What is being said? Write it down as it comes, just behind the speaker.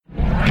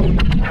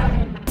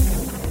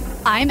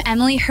I'm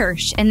Emily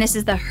Hirsch, and this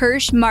is the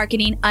Hirsch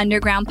Marketing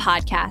Underground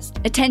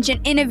Podcast.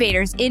 Attention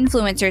innovators,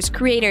 influencers,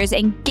 creators,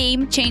 and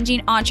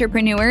game-changing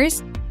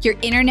entrepreneurs. Your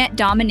internet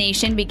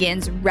domination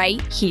begins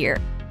right here.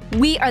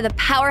 We are the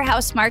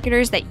powerhouse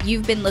marketers that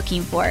you've been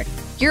looking for.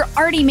 You're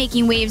already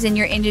making waves in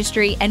your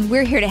industry, and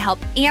we're here to help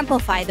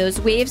amplify those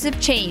waves of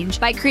change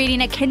by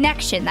creating a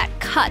connection that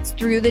cuts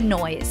through the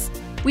noise.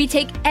 We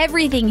take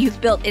everything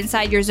you've built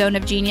inside your zone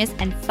of genius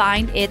and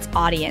find its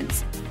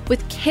audience.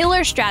 With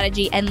killer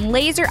strategy and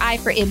laser eye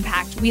for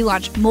impact, we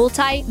launch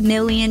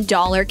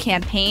multi-million-dollar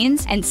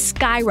campaigns and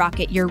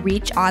skyrocket your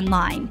reach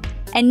online.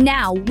 And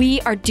now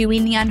we are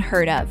doing the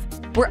unheard of.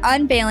 We're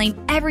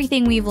unveiling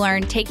everything we've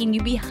learned, taking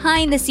you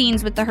behind the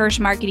scenes with the Hirsch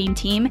marketing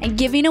team and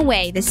giving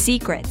away the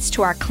secrets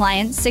to our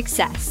clients'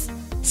 success.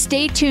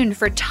 Stay tuned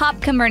for top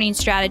converting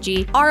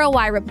strategy,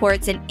 ROI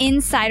reports, and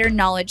insider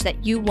knowledge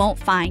that you won't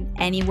find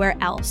anywhere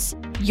else.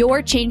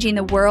 You're changing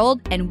the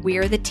world, and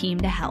we're the team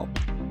to help.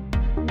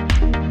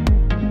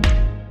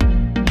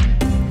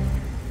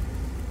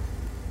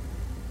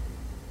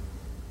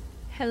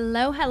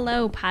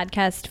 Hello,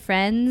 podcast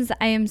friends.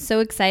 I am so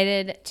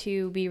excited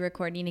to be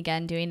recording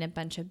again, doing a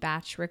bunch of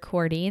batch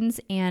recordings.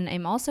 And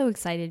I'm also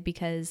excited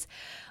because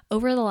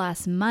over the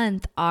last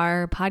month,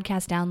 our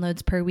podcast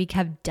downloads per week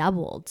have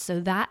doubled. So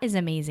that is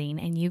amazing.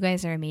 And you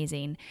guys are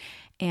amazing.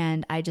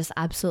 And I just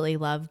absolutely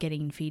love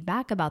getting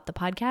feedback about the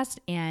podcast.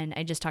 And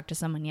I just talked to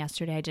someone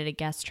yesterday. I did a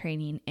guest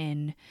training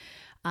in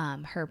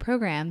her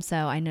program. So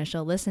I know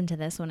she'll listen to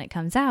this when it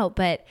comes out.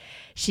 But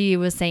she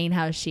was saying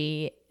how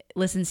she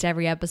listens to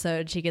every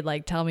episode. She could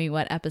tell me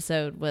what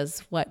episode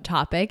was what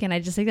topic. And I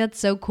just think that's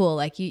so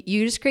cool.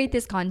 You just create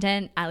this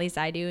content, at least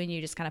I do, and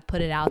you just kind of put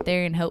it out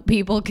there and hope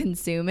people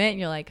consume it. And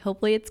you're like,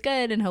 hopefully it's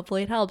good and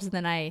hopefully it helps. And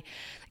then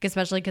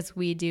especially because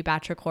we do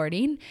batch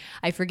recording,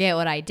 I forget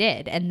what I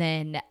did. And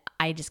then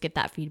I just get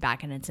that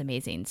feedback and it's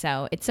amazing.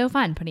 So it's so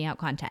fun putting out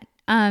content.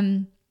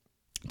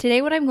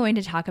 Today, what I'm going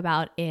to talk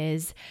about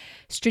is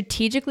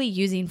strategically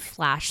using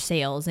flash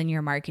sales in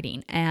your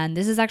marketing. And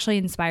this is actually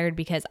inspired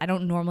because I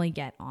don't normally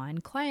get on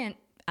client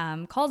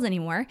calls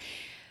anymore,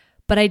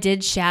 but I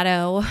did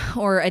shadow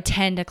or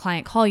attend a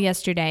client call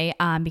yesterday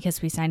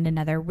because we signed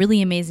another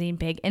really amazing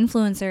big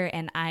influencer,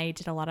 and I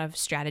did a lot of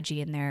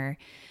strategy in their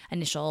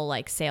initial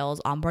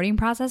sales onboarding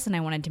process, and I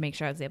wanted to make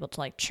sure I was able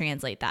to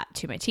translate that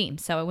to my team.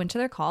 So I went to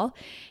their call,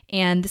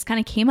 and this kind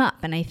of came up,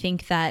 and I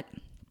think that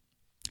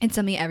it's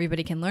something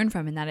everybody can learn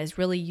from, and that is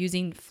really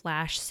using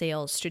flash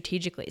sales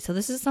strategically. So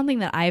this is something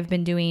that I've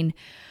been doing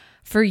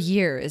for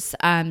years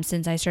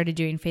since I started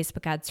doing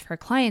Facebook ads for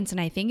clients, and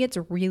I think it's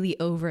really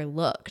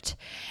overlooked.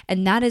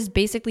 And that is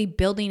basically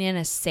building in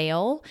a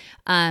sale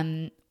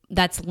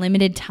that's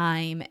limited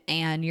time,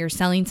 and you're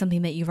selling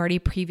something that you've already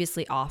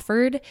previously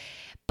offered,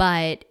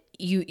 but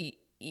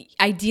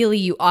ideally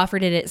you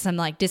offered it at some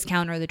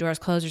discount or the door's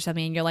closed or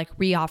something, and you're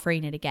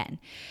re-offering it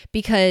again,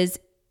 because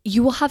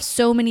you will have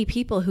so many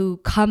people who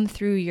come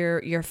through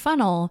your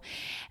funnel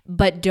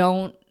but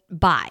don't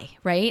buy,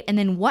 right? And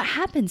then what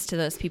happens to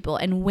those people?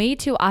 And way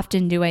too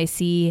often do I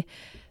see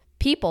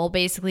people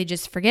basically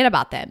just forget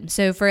about them.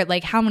 So for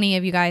how many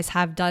of you guys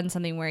have done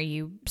something where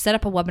you set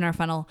up a webinar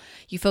funnel,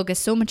 you focus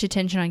so much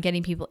attention on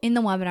getting people in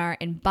the webinar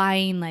and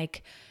buying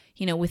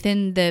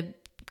within the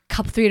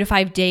 3 to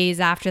 5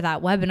 days after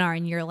that webinar,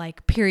 and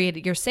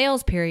your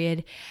sales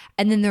period,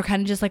 and then they're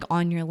kind of just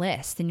on your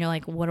list, and you're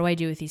like, what do I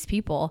do with these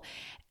people?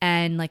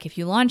 And if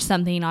you launch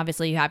something,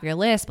 obviously you have your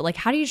list, but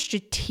how do you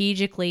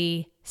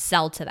strategically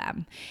sell to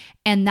them?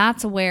 And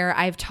that's where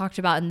I've talked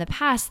about in the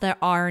past that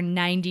our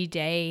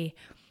 90-day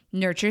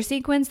nurture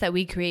sequence that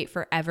we create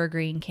for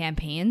evergreen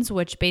campaigns,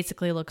 which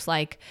basically looks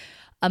like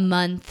a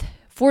month,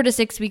 4 to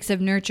 6 weeks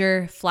of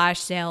nurture, flash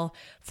sale,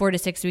 4 to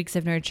 6 weeks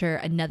of nurture,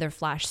 another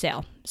flash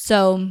sale.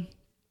 So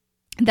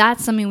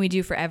that's something we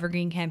do for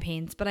evergreen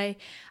campaigns. But I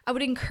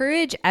would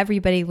encourage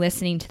everybody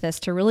listening to this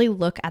to really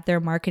look at their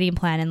marketing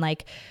plan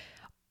and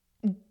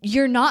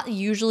you're not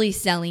usually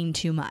selling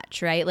too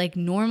much, right?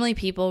 Normally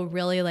people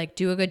really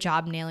do a good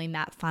job nailing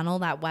that funnel,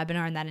 that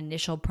webinar, and that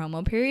initial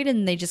promo period,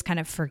 and they just kind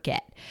of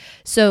forget.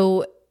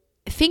 So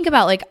think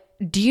about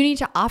do you need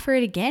to offer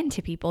it again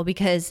to people?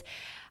 Because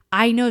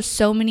I know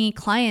so many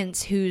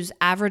clients whose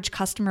average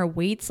customer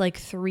waits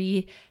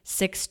 3,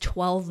 6,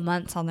 12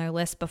 months on their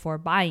list before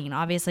buying,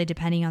 obviously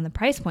depending on the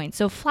price point.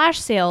 So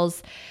flash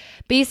sales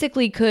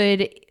basically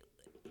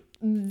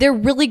they're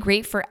really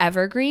great for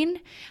evergreen.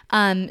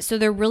 So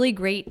they're really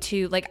great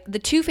to the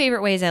two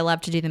favorite ways I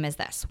love to do them is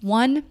this.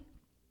 One,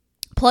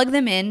 plug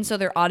them in so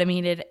they're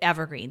automated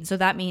evergreen. So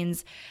that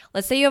means,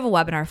 let's say you have a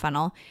webinar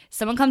funnel.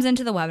 Someone comes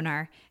into the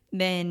webinar,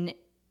 then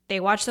they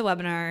watch the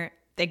webinar,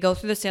 they go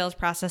through the sales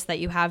process that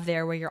you have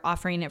there where you're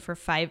offering it for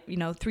 3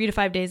 to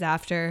 5 days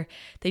after,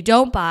 they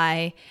don't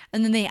buy,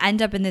 and then they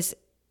end up in this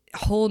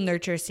whole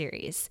nurture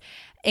series.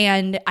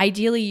 And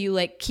ideally you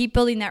keep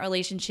building that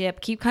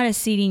relationship, keep kind of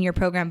seeding your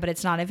program, but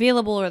it's not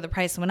available or the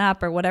price went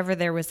up or whatever.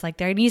 There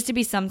needs to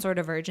be some sort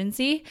of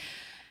urgency.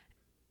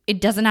 It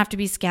doesn't have to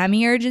be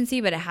scammy urgency,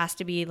 but it has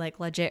to be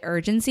legit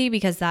urgency,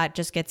 because that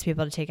just gets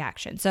people to take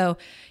action. So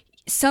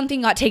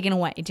something got taken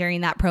away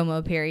during that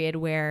promo period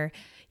where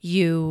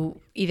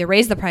you either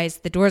raised the price,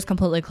 the doors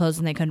completely closed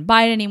and they couldn't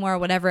buy it anymore,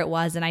 whatever it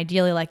was. And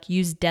ideally, like,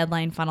 use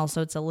deadline funnel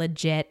so it's a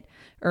legit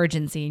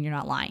urgency and you're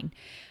not lying.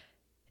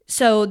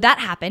 So that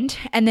happened.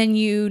 And then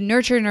you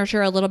nurture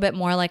a little bit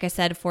more, like I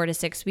said, 4 to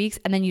 6 weeks,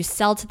 and then you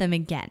sell to them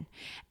again.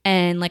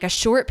 And like a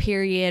short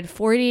period,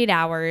 48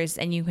 hours,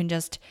 and you can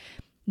just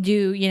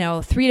do,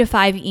 3 to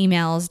 5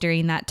 emails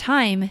during that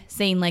time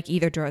saying like,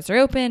 either doors are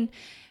open,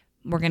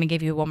 we're going to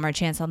give you one more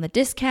chance on the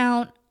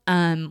discount,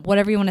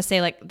 whatever you want to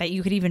say, like that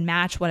you could even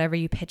match whatever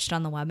you pitched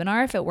on the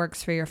webinar if it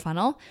works for your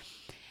funnel,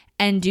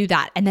 and do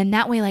that. And then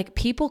that way, like,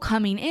 people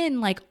coming in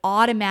like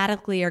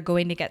automatically are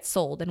going to get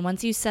sold. And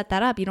once you set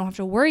that up, you don't have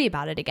to worry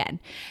about it again.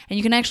 And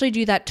you can actually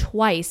do that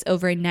twice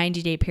over a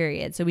 90-day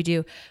period. So we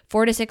do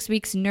 4 to 6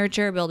 weeks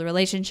nurture, build a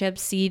relationship,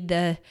 seed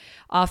the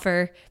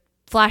offer,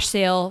 flash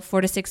sale,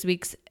 4 to 6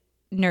 weeks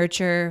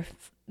nurture,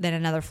 then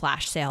another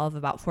flash sale of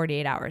about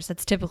 48 hours.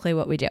 That's typically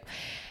what we do.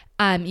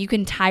 You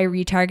can tie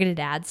retargeted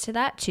ads to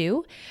that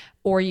too,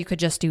 or you could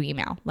just do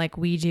email. Like,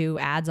 we do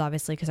ads,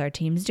 obviously, because our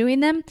team's doing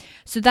them.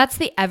 So that's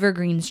the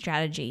evergreen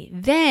strategy.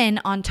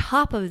 Then on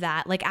top of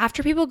that, like,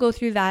 after people go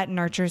through that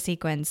nurture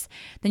sequence,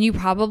 then you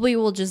probably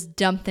will just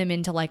dump them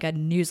into like a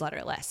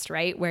newsletter list,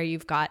 right? Where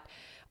you've got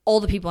all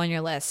the people on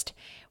your list.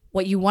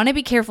 What you want to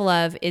be careful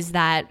of is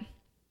that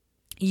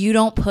you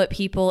don't put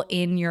people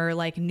in your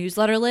like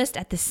newsletter list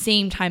at the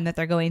same time that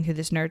they're going through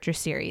this nurture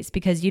series,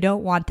 because you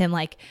don't want them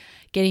like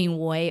getting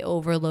way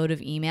overload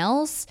of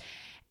emails.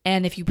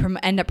 And if you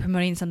end up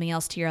promoting something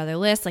else to your other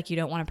list, like, you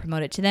don't want to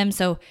promote it to them.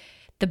 So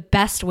the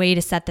best way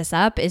to set this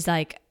up is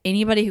like,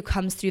 anybody who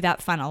comes through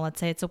that funnel, let's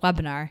say it's a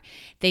webinar,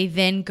 they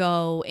then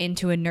go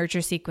into a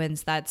nurture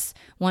sequence that's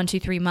 1, 2,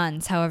 3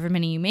 months, however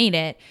many you made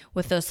it,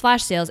 with those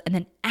flash sales. And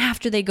then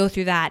after they go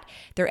through that,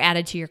 they're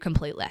added to your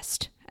complete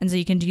list. And so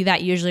you can do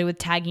that usually with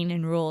tagging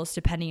and rules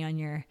depending on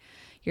your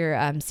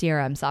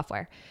CRM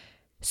software.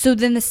 So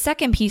then the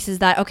second piece is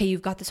that, okay,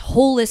 you've got this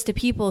whole list of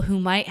people who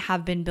might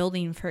have been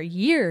building for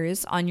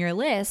years on your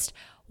list.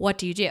 What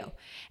do you do?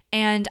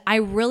 And I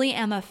really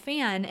am a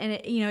fan, and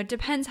it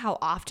depends how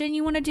often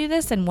you want to do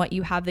this and what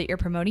you have that you're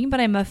promoting, but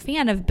I'm a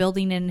fan of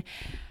building in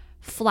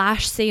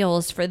flash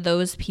sales for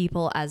those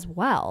people as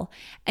well.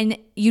 And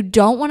you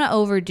don't want to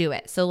overdo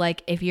it. So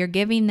like, if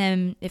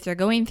they're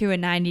going through a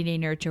 90-day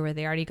nurture where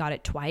they already got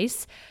it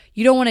twice,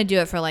 you don't want to do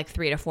it for like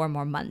 3 to 4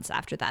 more months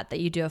after that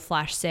you do a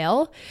flash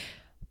sale.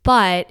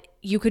 But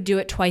you could do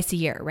it twice a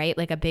year, right?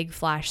 Like a big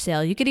flash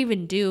sale. You could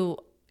even do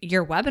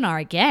your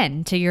webinar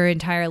again to your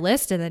entire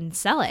list and then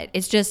sell it.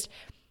 It's just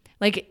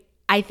like,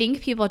 I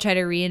think people try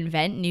to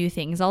reinvent new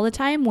things all the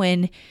time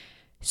when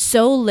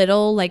so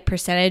little like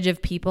percentage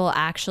of people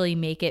actually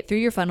make it through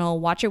your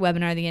funnel, watch your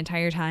webinar the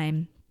entire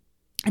time,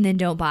 and then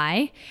don't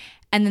buy.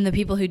 And then the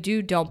people who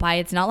don't buy,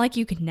 it's not like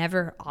you could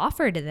never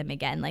offer to them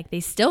again. Like, they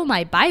still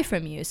might buy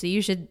from you. So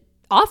you should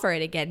offer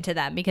it again to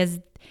them, because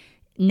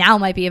now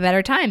might be a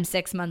better time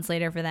 6 months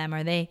later for them,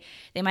 or they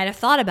might have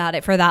thought about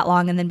it for that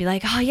long and then be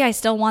like, oh yeah, I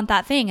still want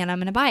that thing and I'm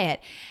going to buy it.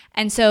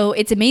 And so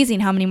it's amazing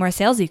how many more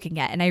sales you can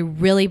get. And I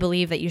really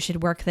believe that you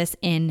should work this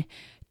in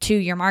to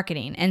your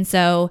marketing. And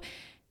so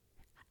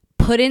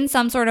put in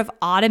some sort of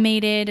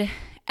automated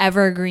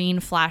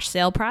evergreen flash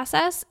sale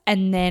process,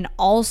 and then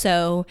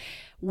also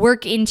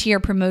work into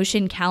your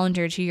promotion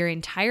calendar to your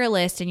entire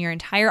list and your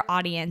entire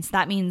audience.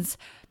 That means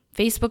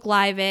Facebook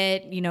Live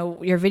it,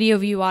 your video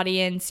view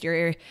audience,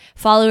 your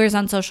followers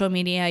on social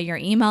media, your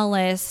email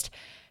list.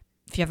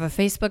 If you have a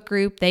Facebook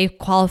group, they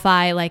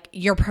qualify. Like,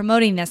 you're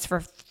promoting this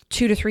for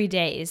 2 to 3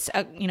 days.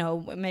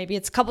 Maybe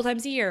it's a couple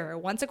times a year or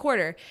once a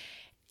quarter.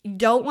 You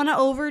don't want to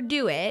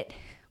overdo it,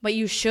 but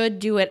you should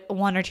do it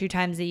 1 or 2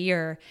 times a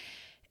year,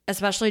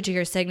 especially to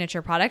your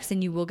signature products,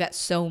 and you will get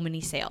so many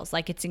sales.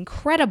 Like, it's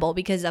incredible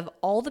because of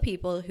all the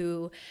people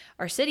who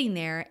are sitting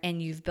there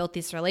and you've built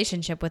this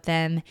relationship with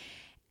them.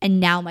 And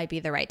now might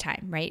be the right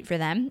time, right, for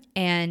them.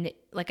 And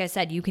like I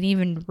said, you can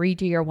even you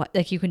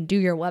can do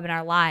your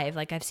webinar live.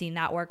 Like, I've seen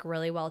that work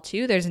really well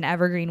too. There's an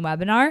evergreen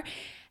webinar,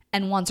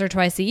 and once or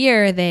twice a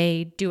year,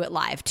 they do it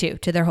live too,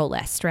 to their whole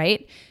list,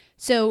 right?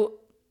 So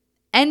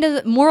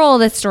moral of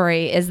the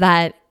story is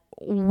that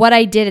what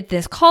I did at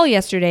this call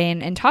yesterday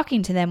and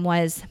talking to them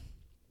was,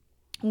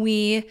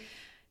 we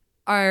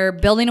are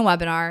building a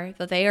webinar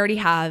that they already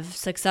have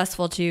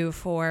successful to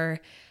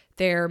for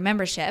their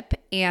membership,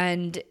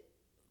 and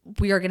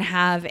we are going to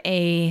have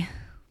a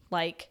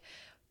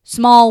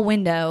small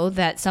window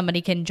that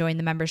somebody can join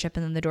the membership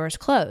and then the doors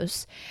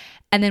close.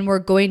 And then we're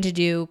going to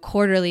do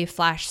quarterly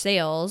flash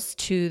sales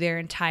to their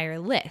entire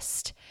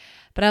list.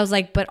 But I was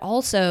like, but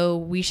also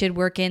we should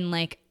work in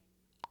like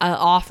an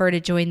offer to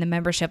join the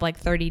membership like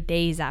 30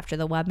 days after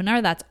the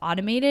webinar that's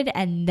automated,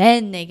 and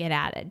then they get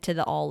added to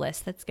the all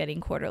list that's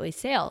getting quarterly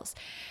sales.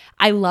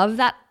 I love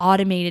that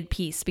automated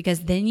piece,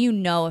 because then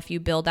if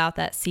you build out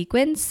that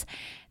sequence,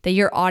 that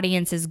your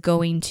audience is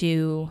going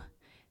to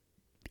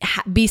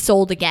be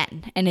sold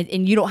again.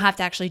 And you don't have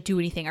to actually do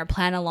anything or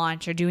plan a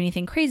launch or do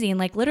anything crazy. And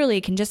like, literally,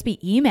 it can just be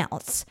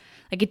emails.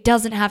 Like, it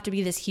doesn't have to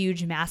be this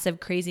huge, massive,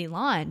 crazy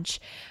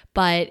launch,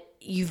 but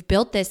you've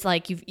built this,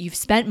 like you've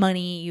spent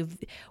money, you've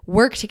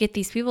worked to get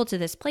these people to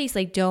this place,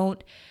 like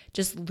don't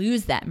just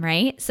lose them,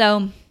 right?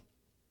 So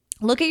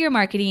look at your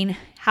marketing.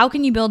 How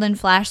can you build in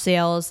flash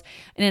sales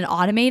in an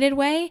automated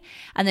way?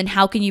 And then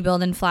how can you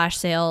build in flash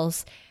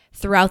sales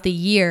throughout the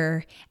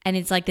year? And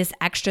it's like this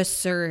extra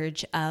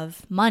surge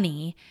of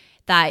money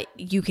that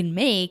you can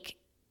make,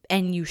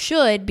 and you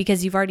should,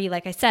 because you've already,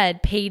 like I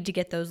said, paid to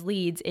get those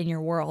leads in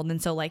your world.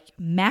 And so like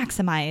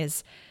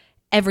maximize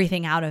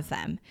everything out of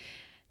them.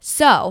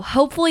 So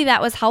hopefully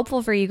that was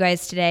helpful for you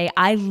guys today.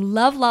 I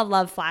love, love,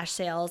 love flash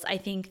sales. I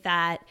think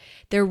that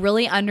they're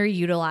really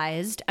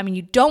underutilized. I mean,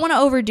 you don't want to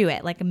overdo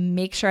it. Like,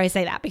 make sure I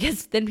say that,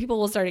 because then people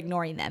will start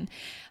ignoring them.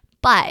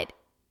 But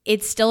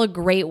it's still a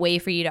great way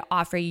for you to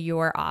offer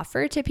your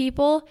offer to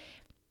people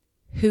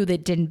who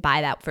that didn't buy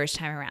that first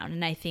time around.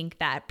 And I think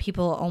that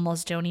people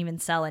almost don't even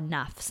sell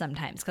enough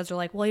sometimes, because they're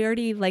like, well, they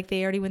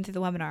already went through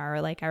the webinar,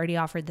 or like I already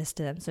offered this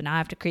to them, so now I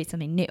have to create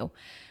something new.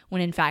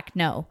 When in fact,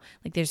 no,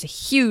 like there's a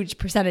huge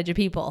percentage of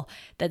people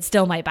that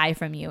still might buy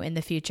from you in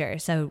the future.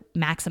 So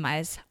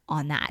maximize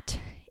on that.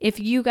 If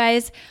you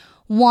guys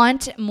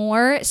want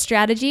more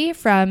strategy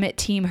from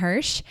Team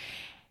Hirsch,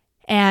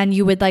 and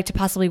you would like to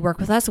possibly work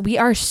with us, we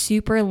are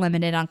super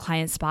limited on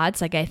client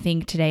spots. Like I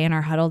think today in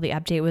our huddle, the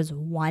update was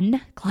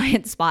 1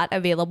 client spot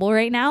available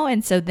right now.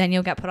 And so then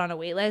you'll get put on a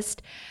wait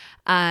list.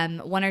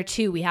 1 or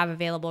 2 we have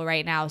available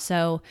right now.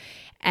 So,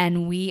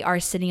 and we are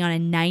sitting on a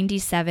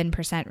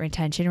 97%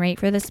 retention rate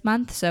for this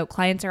month. So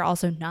clients are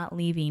also not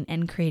leaving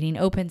and creating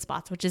open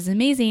spots, which is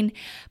amazing.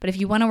 But if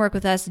you want to work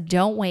with us,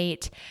 don't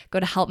wait.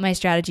 Go to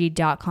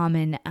helpmystrategy.com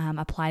and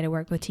apply to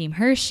work with Team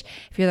Hirsch.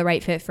 If you're the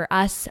right fit for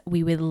us,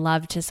 we would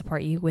love to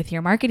support you with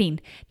your marketing.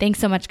 Thanks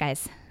so much,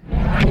 guys.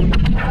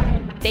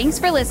 Thanks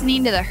for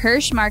listening to the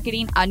Hirsch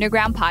Marketing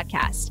Underground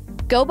podcast.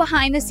 Go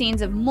behind the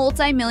scenes of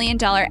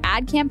multi-million-dollar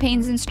ad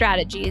campaigns and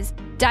strategies,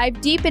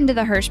 dive deep into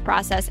the Hirsch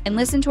process, and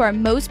listen to our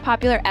most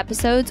popular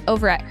episodes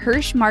over at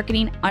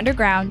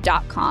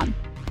hirschmarketingunderground.com.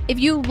 If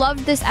you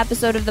loved this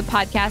episode of the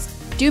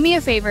podcast, do me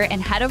a favor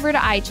and head over to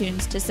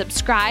iTunes to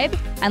subscribe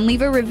and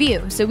leave a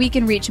review so we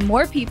can reach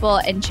more people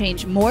and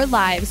change more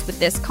lives with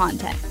this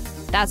content.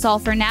 That's all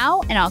for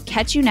now, and I'll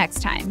catch you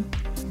next time.